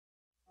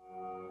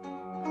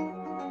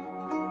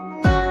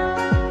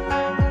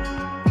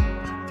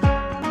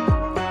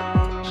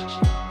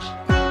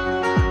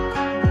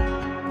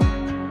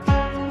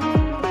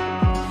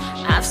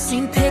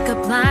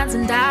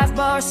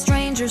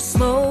your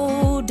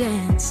slow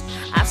dance.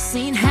 I've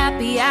seen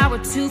happy hour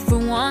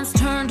 2-for-1s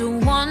turn to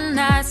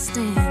one-night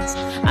stands.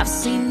 I've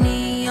seen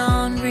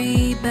neon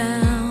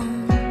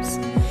rebounds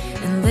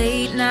and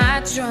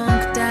late-night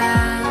drunk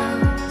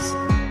dials.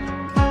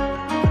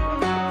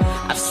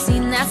 I've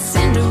seen that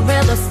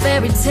Cinderella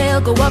fairy tale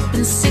go up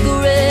in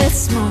cigarette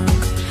smoke.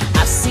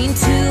 I've seen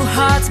two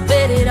hearts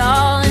bet it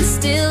all and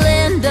still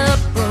end up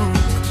broke.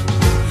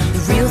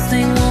 The real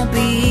thing won't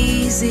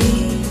be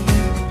easy,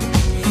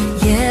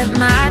 yeah, it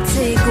might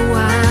take a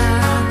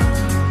while,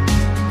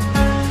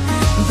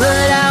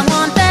 but I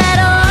want that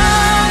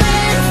all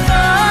in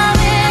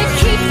falling,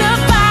 keep the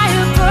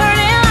fire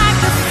burning like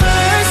the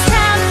first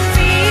time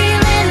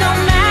feeling. No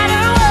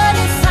matter what,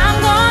 if I'm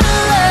gonna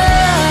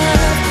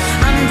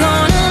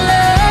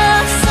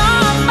love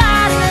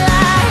somebody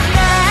like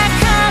that.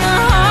 Kind of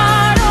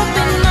heart,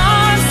 open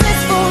arms,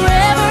 this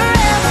forever,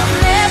 ever,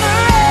 never,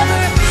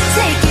 ever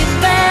take it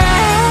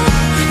back.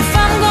 If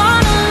I'm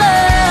gonna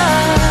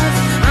love,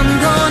 I'm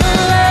gonna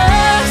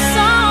love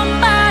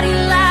somebody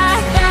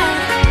like that.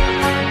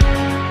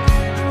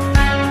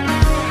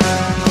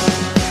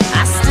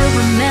 I still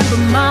remember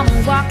Mama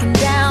walking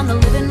down the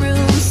living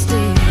room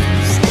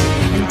stairs,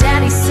 and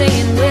Daddy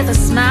saying with a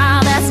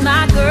smile, that's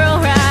my girl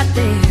right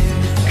there.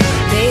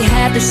 They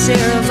had their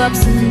share of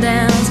ups and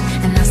downs,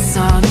 and I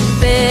saw the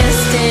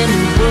best and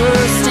the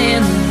worst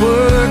and the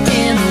worst.